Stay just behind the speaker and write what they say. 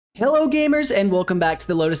Hello gamers and welcome back to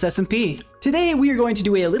the Lotus SMP. Today we are going to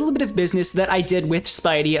do a little bit of business that I did with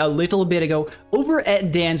Spidey a little bit ago over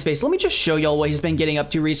at Dan's base. Let me just show y'all what he's been getting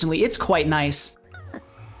up to recently. It's quite nice.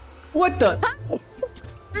 What the?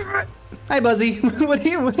 Hi Buzzy. What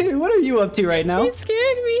are you up to right now? You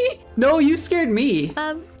scared me. No, you scared me.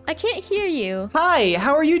 I can't hear you. Hi,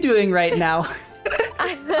 how are you doing right now?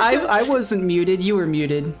 I wasn't muted, you were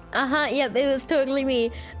muted. Yep, it was totally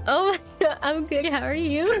me. Oh, I'm good, how are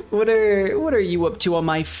you? What are you up to on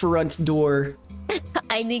my front door?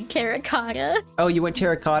 I need terracotta. Oh, you went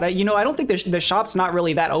terracotta? You know, I don't think the shop's not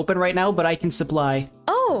really that open right now, but I can supply.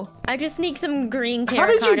 Oh, I just need some green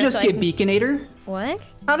terracotta. How did you just get Beaconator? What?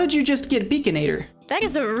 How did you just get Beaconator? That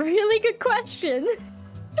is a really good question.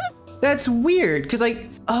 That's weird, because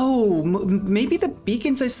maybe the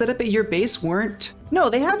beacons I set up at your base weren't... No,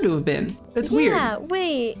 they had to have been. That's weird. Yeah,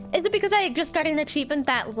 wait. Is it because I just got an achievement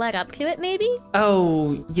that led up to it, maybe?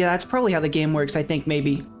 Oh, yeah, that's probably how the game works, I think,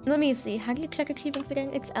 maybe. Let me see. How do you check achievements again?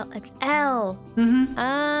 XL.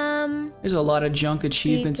 There's a lot of junk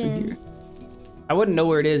achievements in here. I wouldn't know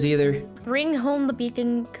where it is either. Bring home the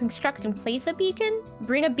beacon, construct and place a beacon,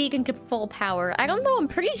 bring a beacon to full power. I don't know, I'm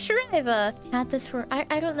pretty sure I've had this for,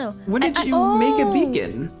 I don't know. When did you make a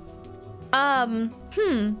beacon?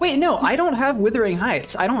 Wait, no, I don't have Withering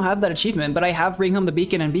Heights. I don't have that achievement, but I have Bring Home the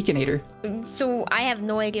Beacon and Beaconator. So I have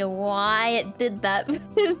no idea why it did that.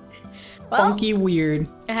 Well, funky weird.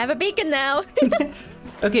 I have a beacon now.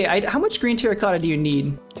 Okay, how much green terracotta do you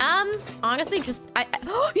need? Honestly, just,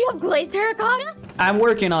 you have glazed terracotta? I'm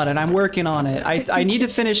working on it, I need to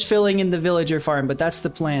finish filling in the villager farm, but that's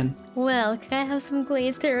the plan. Well, can I have some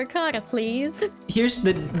glazed terracotta, please? Here's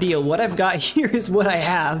the deal, what I've got here is what I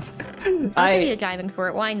have. I'll give you a diamond for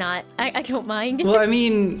it, why not? I don't mind. Well, I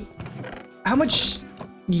mean, how much...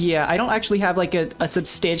 Yeah, I don't actually have like a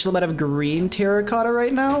substantial amount of green terracotta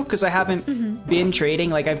right now because I haven't been trading.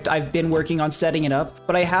 Like I've been working on setting it up,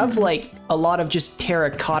 but I have like a lot of just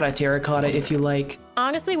terracotta if you like.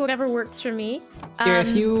 Honestly, whatever works for me. Here,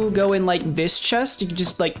 if you go in like this chest, you can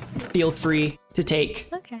just like feel free to take.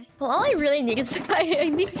 Okay. Well, all I really need is I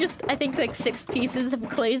need just I think like 6 pieces of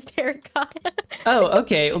glazed terracotta. Oh,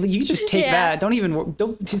 okay. Well, you can just take that.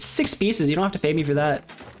 Don't. It's 6 pieces. You don't have to pay me for that.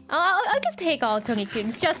 I'll just take all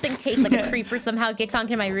 22, just in case like a creeper somehow gets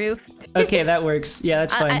onto my roof. Okay, that works. Yeah,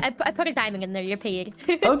 that's fine. I put a diamond in there, you're paid.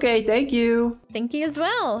 Okay, thank you. Thank you as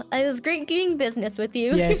well. It was great doing business with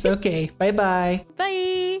you. Yes, okay. Bye-bye.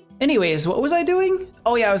 Bye. Anyways, what was I doing?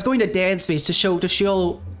 Oh yeah, I was going to Dan's base to show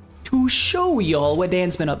y'all what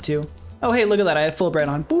Dan's been up to. Oh hey, look at that, I have full bread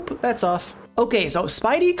on. Boop, that's off. Okay, so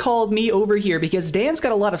Spidey called me over here because Dan's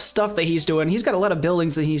got a lot of stuff that he's doing. He's got a lot of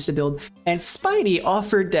buildings that he needs to build. And Spidey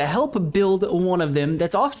offered to help build one of them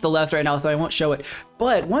that's off to the left right now, so I won't show it.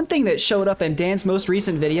 But one thing that showed up in Dan's most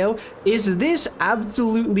recent video is this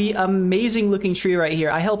absolutely amazing looking tree right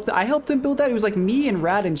here. I helped him build that. It was like me and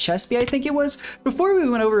Rad and Chespy, I think it was. Before we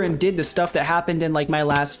went over and did the stuff that happened in like my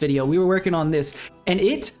last video, we were working on this. And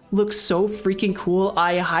it looks so freaking cool.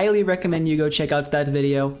 I highly recommend you go check out that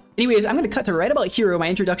video. Anyways, I'm going to cut to right about here where my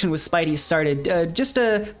introduction with Spidey started. Just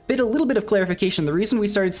a little bit of clarification. The reason we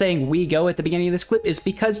started saying "we go" at the beginning of this clip is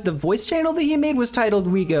because the voice channel that he made was titled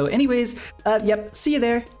 "We Go." Anyways, yep, see you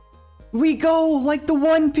there. We go like the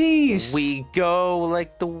One Piece. We go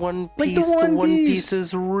like the One Piece. Like the One Piece. Piece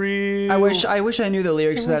is real. I wish I knew the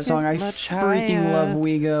lyrics to that song. I freaking love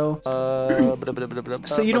We Go.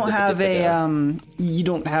 So you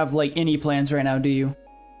don't have like any plans right now, do you?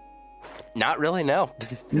 Not really, no.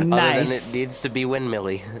 Nice. Other than it needs to be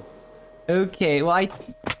windmilly. Okay, well I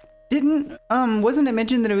didn't wasn't it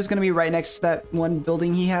mentioned that it was gonna be right next to that one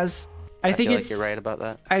building he has? I think it's. Like you're right about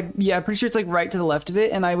that. I'm pretty sure it's like right to the left of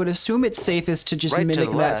it, and I would assume it's safest to just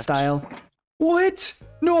mimic that style. What?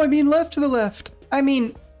 No, I mean left to the left. I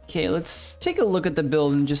mean, okay, let's take a look at the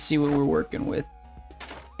build and just see what we're working with.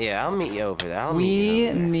 Yeah, I'll meet you over there.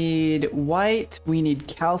 We need white, we need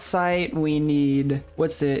calcite, we need,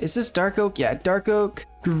 what's it? Is this dark oak? Yeah, dark oak,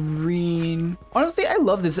 green. Honestly, I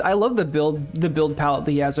love this. I love the build palette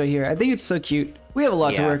that he has right here. I think it's so cute. We have a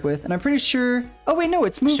lot to work with, and I'm pretty sure. Oh wait, no,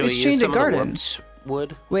 it's changed to garden.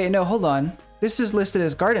 Wood. Wait, no, hold on. This is listed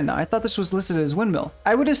as garden now. I thought this was listed as windmill.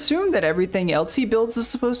 I would assume that everything else he builds is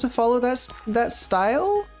supposed to follow that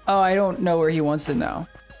style. Oh, I don't know where he wants it now.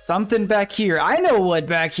 Something back here. I know what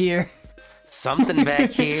back here. Something back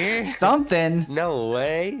here? Something. No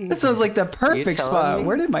way. This sounds like the perfect spot.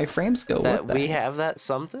 Where did my frames go? That we have that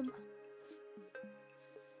something?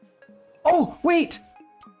 Oh, wait.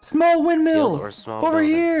 Small windmill. Or small over building.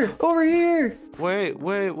 here. Over here. Wait.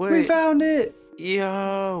 We found it.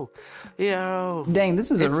 Yo. Yo. Dang,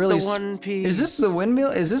 this is a It's really. the one piece. Is this the windmill?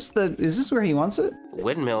 Is this where he wants it?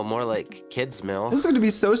 Windmill, more like kids' mill. This is going to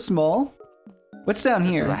be so small. What's down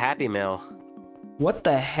This here? is a happy mill. What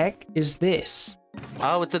the heck is this?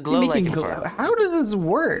 Oh, it's a You're glow making lighting gl- farm. How does this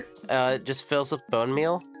work? It just fills with bone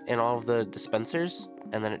meal in all of the dispensers,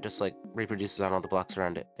 and then it just like reproduces on all the blocks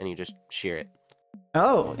around it, and you just shear it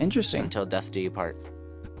Oh, interesting. until death do you part.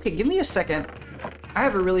 Okay, give me a second. I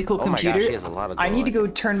have a really cool Oh my computer. gosh, he has a lot of I need to glow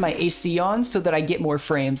go turn my AC on so that I get more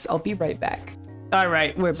frames. I'll be right back. All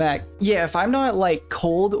right, we're back. Yeah, if I'm not like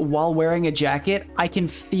cold while wearing a jacket, I can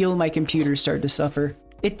feel my computer start to suffer.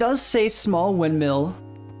 It does say small windmill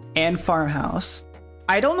and farmhouse.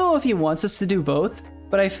 I don't know if he wants us to do both,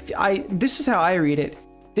 but this is how I read it.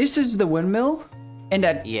 This is the windmill, and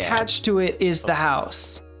attached to it is the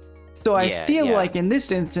house. So I feel like in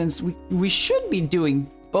this instance, we should be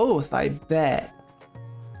doing both, I bet.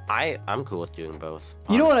 I'm cool with doing both.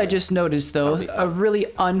 You know what I honestly. just noticed though? That'll be A fun. really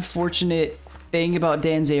unfortunate thing about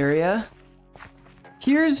Dan's area.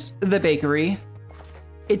 Here's the bakery.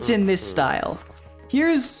 It's in this style.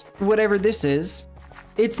 Here's whatever this is.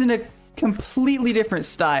 It's in a completely different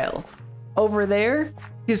style. Over there,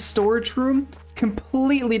 his storage room,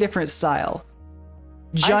 completely different style.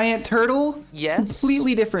 Giant turtle, Yes.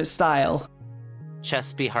 completely different style.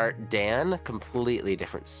 Chespy Heart Dan, completely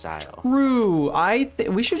different style. True.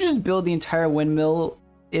 We should just build the entire windmill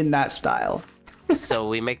in that style. So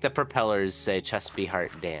we make the propellers say Chespy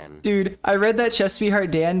Heart Dan. Dude, I read that Chespy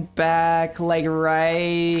Heart Dan back like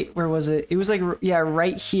right where was it? It was like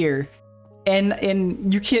right here.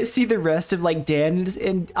 And you can't see the rest of like Dan's,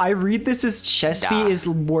 and I read this as Chespy is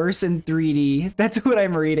worse in 3D. That's what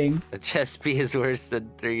I'm reading. Chespy is worse than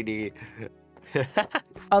 3D.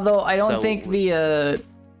 Although I don't So- think the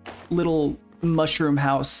little mushroom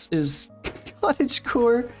house is cottage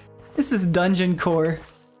core. This is dungeon core.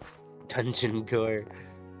 Dungeon core.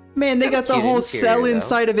 Man, they got the Cute whole interior, cell though.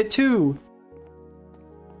 inside of it too.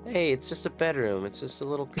 Hey, it's just a bedroom. It's just a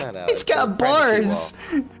little cutout. It's got a privacy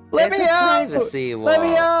bars. wall. Let It's me a out. privacy Let me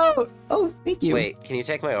wall. out. Oh, thank you. Wait, can you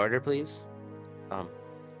take my order, please?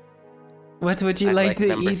 What would you I'd like to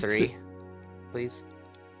number eat? 3, please.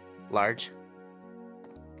 Large.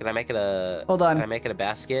 Can I make it a? Hold on. Can I make it a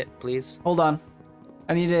basket, please? Hold on.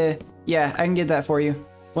 I need to. Yeah, I can get that for you.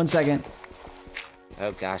 1 second.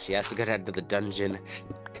 Oh gosh, he has to go down to the dungeon.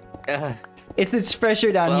 It's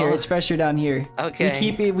fresher down here. Well, It's fresher down here.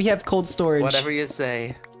 okay. We have cold storage. Whatever you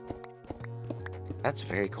say. That's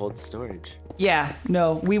very cold storage. Yeah.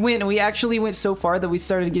 No, we actually went so far that we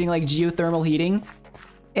started getting like geothermal heating,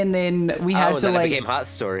 and then we had to then like it became hot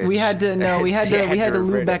storage. we had to revert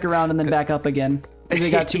loop it. back around and then back up again as it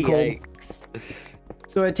got too cold. Yikes.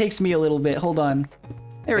 So it takes me a little bit. Hold on.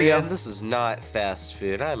 There we Man, go. this is not fast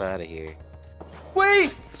food. I'm out of here.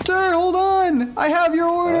 Wait, sir, hold on. I have your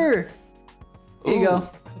order. Here you go.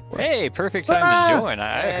 Hey, perfect time Ah! to join.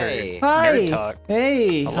 I Hey. heard Hi. nerd talk.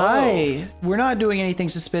 Hey. Hello. Hi. We're not doing anything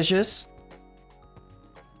suspicious.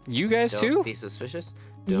 You guys Don't too? be suspicious.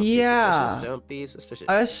 Yeah. Don't be suspicious.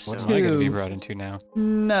 Us What too. am I gonna be brought into now?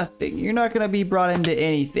 Nothing. You're not gonna be brought into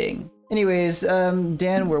anything. Anyways,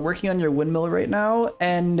 Dan, we're working on your windmill right now,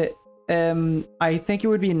 and I think it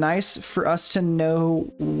would be nice for us to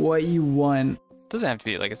know what you want. Doesn't have to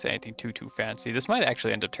be like I say anything too fancy. This might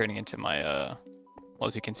actually end up turning into my well,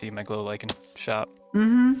 as you can see, my glow lichen shop.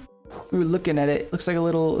 Mm-hmm. We were looking at it. Looks like a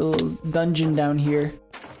little dungeon down here.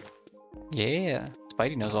 Yeah,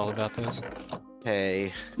 Spidey knows all about those.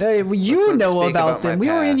 Hey. Hey, well, you Let's not know speak about about them. my We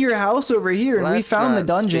were in past. your house over here, and we Let's found the not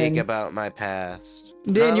dungeon. Speak about my past.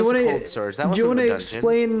 Dan, No, you it was want cold storage. That do you wasn't want the to dungeon.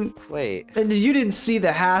 explain? Wait. And you didn't see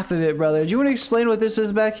the half of it, brother. Do you want to explain what this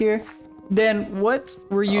is back here? Dan, what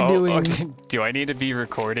were you doing? Okay. Do I need to be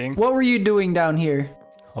recording? What were you doing down here?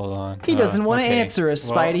 Hold on. He doesn't want to okay. answer us,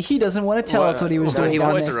 Well, Spidey. He doesn't want to tell us what he was no, doing he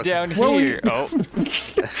down wants there. What's down What were here? Oh,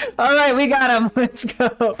 All right, we got him. Let's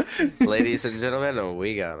go. Ladies and gentlemen,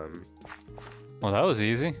 we got him. well, that was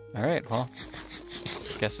easy. All right, well,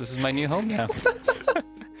 guess this is my new home now.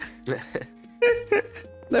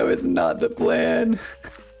 That was not the plan.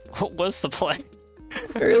 What was the plan?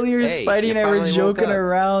 Earlier, Hey, Spidey you and I were finally woke joking up.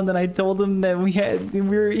 around, and I told him that we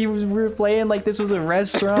were playing like this was a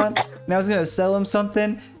restaurant, and I was gonna sell him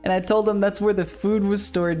something, and I told him that's where the food was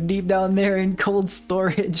stored, deep down there in cold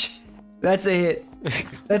storage. That's it.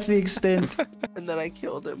 That's the extent. And then I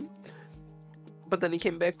killed him. But then he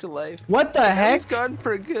came back to life. What the Now heck? he's gone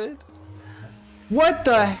for good. What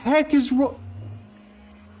the heck is wrong?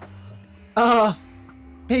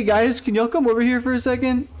 Hey guys, can y'all come over here for a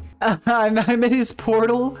second? I'm in his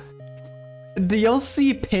portal. Do y'all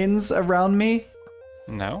see pins around me?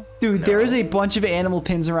 No? Dude, there is a bunch of animal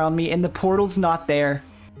pins around me, and the portal's not there.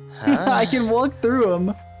 Huh? I can walk through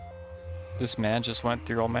them. This man just went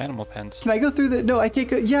through all my animal pens. Can I go through the... No, I can't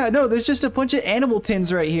go... Yeah, no, there's just a bunch of animal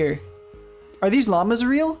pins right here. Are these llamas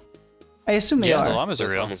real? I assume they Yeah, are. the llamas are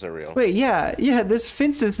Those real. llamas are real. Wait, yeah, there's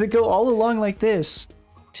fences that go all along like this.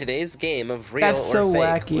 Today's game of real That's or so fake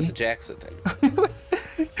wacky. with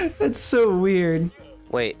jaxithan. That's so weird.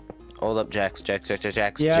 Wait, hold up, Jax.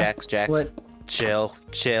 Yeah? Jax. What? Chill.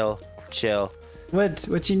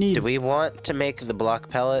 What you need? Do we want to make the block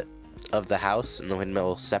pellet of the house and the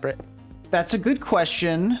windmill separate? That's a good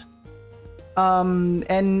question. And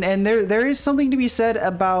there is something to be said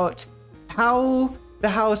about how the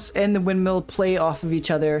house and the windmill play off of each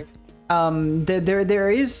other.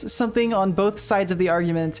 There is something on both sides of the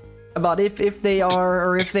argument about if they are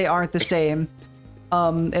or if they aren't the same.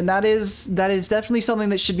 And that is definitely something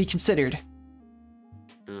that should be considered.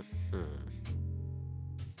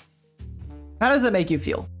 How does that make you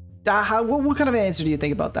feel? What kind of an answer do you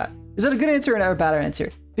think about that? Is that a good answer or a bad answer?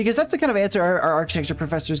 Because that's the kind of answer our architecture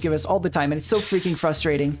professors give us all the time, and it's so freaking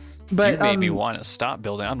frustrating. But You made me want to stop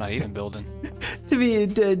building. I'm not even building. to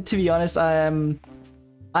be honest,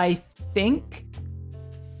 I think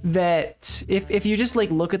that if you just like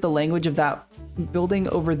look at the language of that building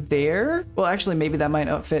over there, well, actually, maybe that might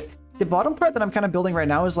not fit. The bottom part that I'm kind of building right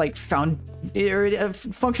now is like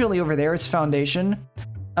functionally over there. It's foundation.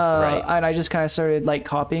 Right. And I just kind of started like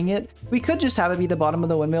copying it. We could just have it be the bottom of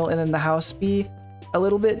the windmill and then the house be a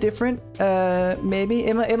little bit different. Maybe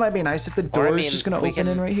it might be nice if the door is just gonna open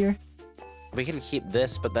in right here. We can keep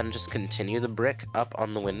this, but then just continue the brick up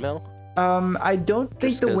on the windmill. I don't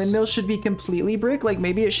think Just the 'cause- windmill should be completely brick. Like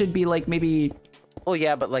maybe it should be like maybe Well,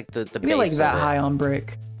 yeah, but like the base like of that it. high on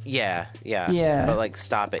brick. Yeah. Yeah. But like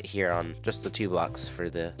stop it here on just the 2 blocks for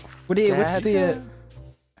the. What's the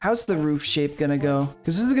how's the roof shape gonna go?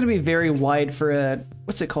 Because this is gonna be very wide for a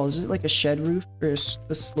what's it called? Is it like a shed roof or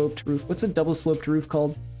a sloped roof? What's a double sloped roof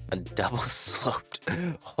called? A double sloped.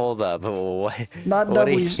 Hold up. What? Not What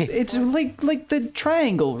do double. you- It's like the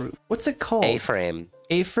triangle roof. What's it called? A-frame.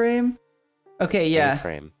 A-frame. Okay, yeah.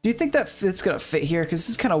 A-frame. Do you think that it's gonna fit here? Because this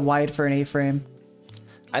is kind of wide for an A-frame.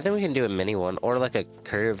 I think we can do a mini one or like a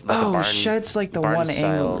curve. Like a Oh, barn, shed's like the barn one style.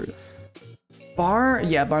 angle roof.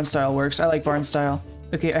 Yeah, barn style works. I like barn style.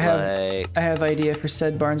 Okay, Like I have idea for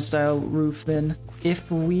said barn style roof then. If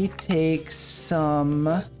we take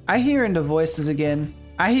some... I hear into voices again.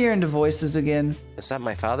 is that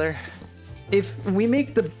my father? If we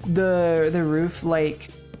make the roof like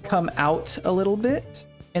come out a little bit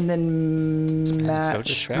and then match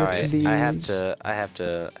distracting. with Alright, these. I have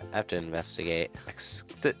to investigate.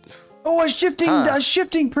 Oh, a Huh.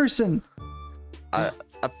 shifting person. A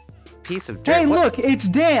piece of dirt. Hey, What- look, it's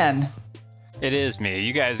Dan. It is me.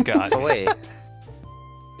 You guys got Oh it.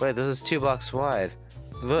 wait, this is 2 blocks wide.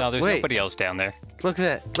 Look, No, there's wait, nobody else down there. look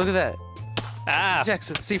at that. Ah!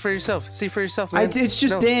 Jackson, see for yourself, man. It's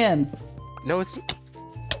just No. Dan. No, it's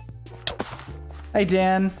Hi,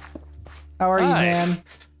 Dan. How are you, Hi. Dan?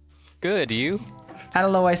 Good, you? I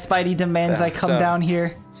don't know why Spidey demands I come So- down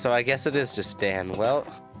here. so I guess it is just Dan. Well,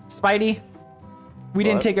 Spidey, we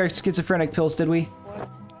didn't What? take our schizophrenic pills, did we?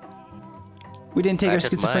 We didn't take I our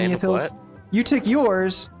took schizophrenia mine, pills. what? You took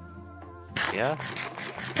yours. yeah.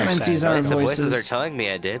 And then sees our Nice, the voices are voices. telling me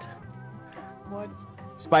I did.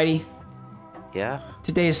 Spidey, Yeah.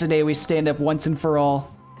 today is the day we stand up once and for all.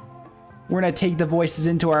 We're gonna take the voices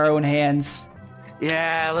into our own hands.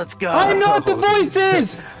 Yeah, let's go. I'm not the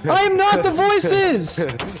voices! I'm not the voices!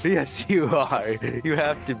 Yes, you are. You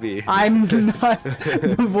have to be. I'm not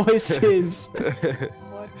the voices.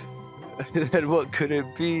 Then what could it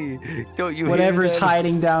be? Don't you? Whatever's hear that?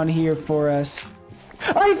 hiding down here for us.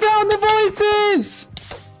 I found the voices!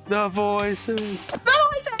 The voices.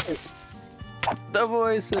 The voices! The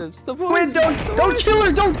voices. The Squid, voices. don't kill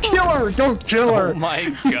her! Don't kill her! Don't kill Oh her!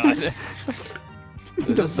 my god. Is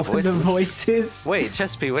this the voices? The voices. Wait,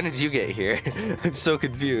 Chespy, when did you get here? I'm so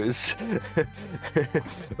confused.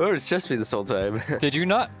 Where was Chespy this whole time? Did you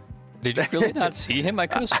really not see him? I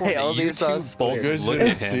could have sworn I that only you saw two Squid. both looked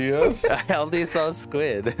at him. I only saw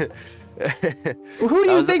Squid. Who do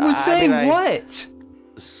you think was I saying mean, I- what?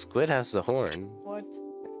 Squid has the horn. What?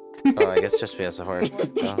 Oh, I guess Chespy has the horn.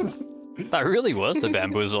 Oh. That really was the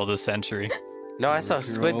bamboozle of the century. No, I saw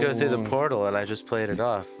Squid go through the portal and I just played it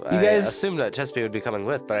off. I guys- assumed that Chespy would be coming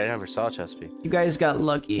with, but I never saw Chespy. You guys got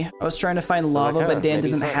lucky. I was trying to find lava, like, but Dan maybe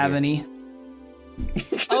doesn't it's not have you. any.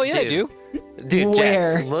 Oh yeah, I do. Dude,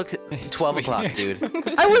 Where? Jax, look, 12 o'clock, dude.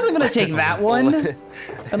 I wasn't gonna take that one!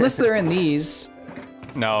 Unless they're in these.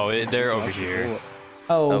 No, they're over here.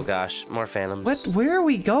 Oh Oh. gosh, more phantoms. What? Where are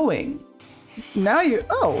we going? Now you.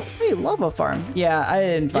 Oh, hey, lava farm. Yeah, I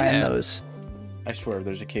didn't find Yeah. those. I swear,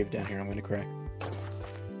 there's a cave down here I'm gonna crack.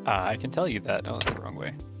 I can tell you that. Oh, that's the wrong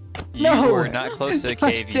way. You No! are not close to the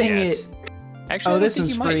Gosh, cave dang yet. it. Actually, Oh, I don't this think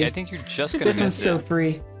one's you might. free. I think you're just gonna This one's miss so it.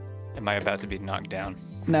 free. Am I about to be knocked down?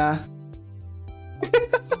 Nah.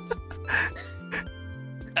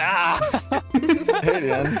 Ah! Hey,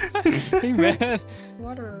 Dan. Hey, man.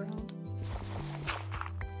 Water around.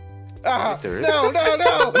 Ah, There is. no!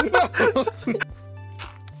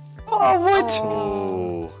 Oh, what?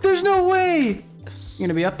 Oh. There's no way. You're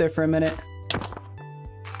gonna be up there for a minute.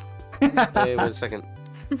 Hey, wait a second.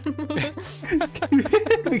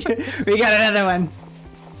 we got another one.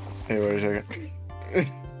 Hey, wait a second.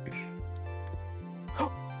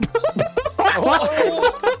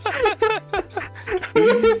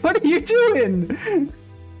 What are you doing?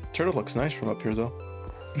 Turtle looks nice from up here, though.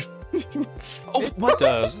 What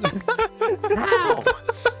does? Ow!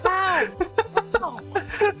 Ow!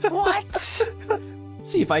 What? Let's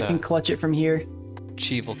see if I can clutch it from here.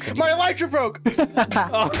 Cheevel, can My elytra broke!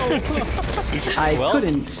 I Well.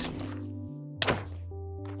 couldn't.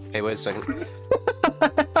 Hey, wait a second.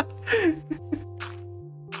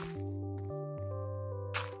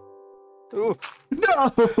 Ooh,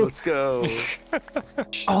 No. let's go.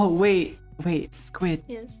 Oh wait, Squid.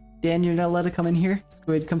 Yes. Dan, you're not allowed to come in here.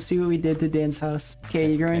 Squid, come see what we did to Dan's house.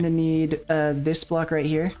 Okay, you're going to need this block right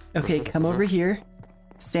here. Okay, come over here.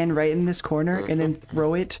 Stand right in this corner and then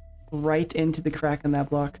throw it right into the crack in that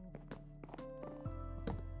block.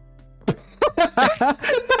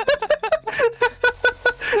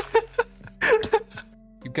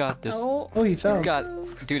 You got this. Oh. Oh, he fell. You got,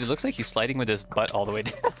 dude. It looks like he's sliding with his butt all the way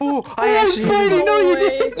down. Oh, Oh, Spidey! No, you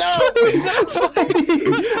didn't! Spidey!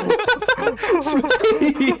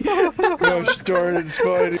 Spidey! Gosh darn it,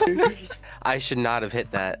 Spidey. I should not have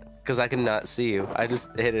hit that because I could not see you. I just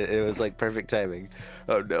hit it. It was like perfect timing.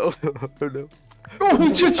 Oh no! Oh no! Oh,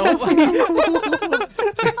 it's your chest.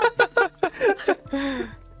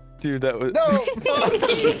 Dude, that was No!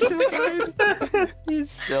 he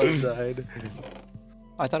still died.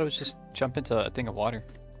 I thought it was just jump into a thing of water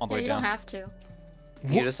all the Yeah, way you down. don't have to.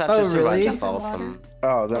 You just have Oh, to survive really? the fall Water. from.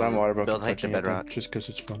 Oh, then I'm water broke. Build height to bedrock. Just because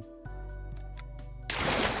it's fun.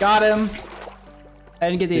 Got him. I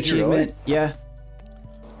didn't get the Did you really? achievement. Yeah.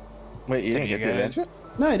 Wait, you didn't You get the guys- adventure?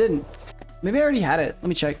 No, I didn't. Maybe I already had it. Let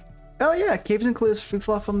me check. Oh yeah, caves and cliffs, free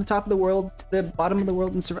fluff from the top of the world to the bottom of the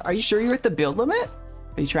world and survive. Are you sure you're at the build limit?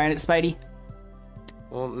 Are you trying it, Spidey?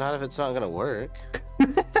 Well, not if it's not gonna work.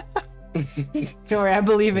 Don't worry, I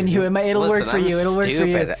believe in you. It'll work for you. It'll work for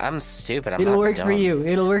you. I'm stupid. I'm It'll not work for dumb. you.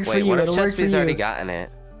 It'll work for Wait, you. what if It'll work for Chesty's already you. gotten it?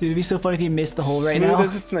 Dude, it'd be so funny if you missed the hole right Smooth now.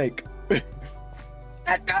 as a snake.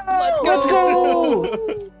 Let's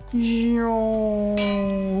go!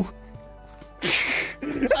 Yo.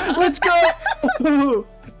 Let's go!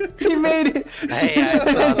 He made it! Hey, I saw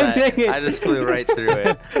that. Dang it. I just flew right through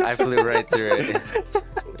it. I flew right through it.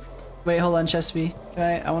 Wait, hold on, Chespy.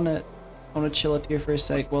 Can I wanna chill up here for a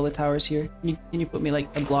sec while the tower's here. Can you put me like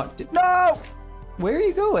a block to... No! Where are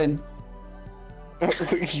you going?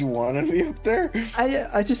 You want to be up there?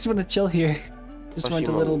 I just want to chill here. Just want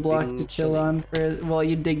a little block to being chill chilly. on for while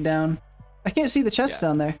you dig down. I can't see the chest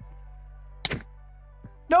down there.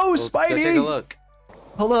 No, Well, go take a Spidey! look.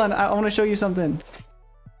 Hold on, I want to show you something.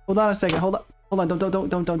 Hold on a second. Hold on.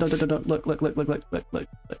 Don't. Look.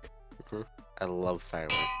 I love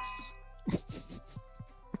fireworks.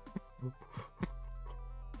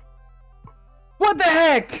 What the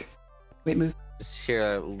heck? Wait, move. Just hear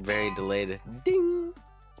a very delayed ding.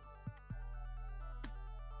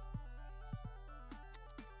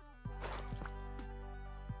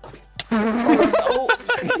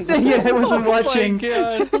 Dang it, I wasn't watching.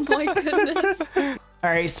 Oh my goodness. All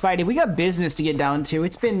right, Spidey, we got business to get down to.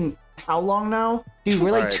 It's been how long now? Dude,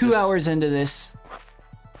 we're like Alright, 2 just- hours into this.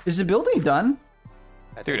 Is the building done?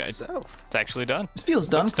 I Dude, think so. It's actually done. This feels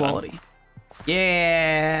done Looks done. quality.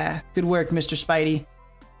 Yeah, good work, Mr. Spidey.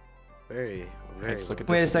 Very. Let's look at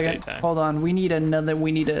Wait a this in the second. daytime. Hold on. We need another.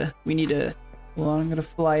 We need a. Hold on. I'm gonna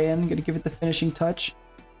fly in. I'm gonna give it the finishing touch.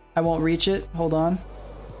 I won't reach it. Hold on.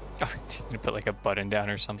 Oh, you gonna put like a button down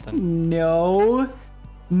or something? No.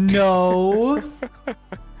 No.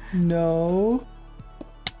 No.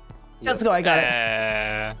 Let's go. I got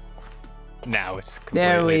it. Now it's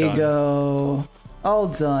There completely we done. go. All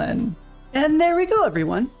done. And there we go,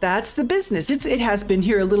 everyone. That's the business. It has been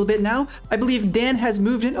here a little bit now. I believe Dan has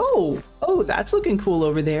moved in. Oh, that's looking cool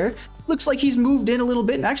over there. Looks like he's moved in a little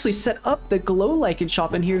bit and actually set up the glow lichen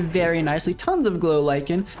shop in here very nicely. Tons of glow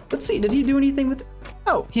lichen. Let's see, did he do anything with...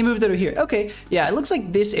 Oh, he moved it over here. Okay, yeah, it looks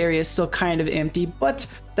like this area is still kind of empty, but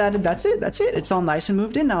that's it. It's all nice and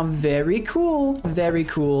moved in now. Very cool. Very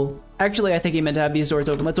cool. Actually, I think he meant to have these doors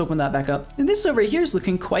open. Let's open that back up. And this over here is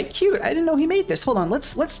looking quite cute. I didn't know he made this. Hold on,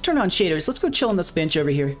 let's turn on shaders. Let's go chill on this bench over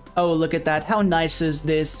here. Oh, look at that. How nice is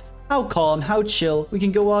this? How calm, how chill. We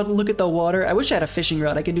can go out and look at the water. I wish I had a fishing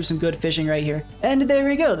rod. I could do some good fishing right here. And there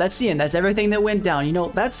we go. That's the end. That's everything that went down. You know,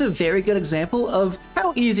 that's a very good example of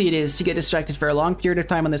how easy it is to get distracted for a long period of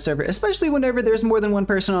time on the server, especially whenever there's more than one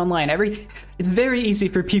person online. It's very easy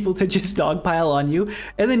for people to just dogpile on you,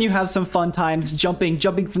 and then you have some fun times jumping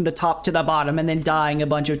from the top to the bottom and then dying a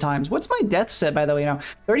bunch of times. What's my death set, by the way, now?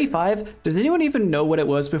 35? Does anyone even know what it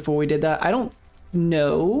was before we did that? I don't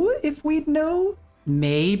know if we'd know.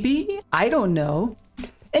 Maybe? I don't know.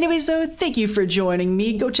 Anyway, so thank you for joining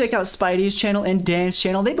me. Go check out Spidey's channel and Dan's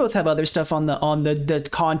channel. They both have other stuff on the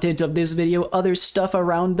content of this video, other stuff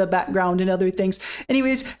around the background and other things.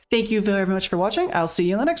 Anyways, thank you very much for watching. I'll see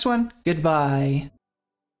you in the next one. Goodbye.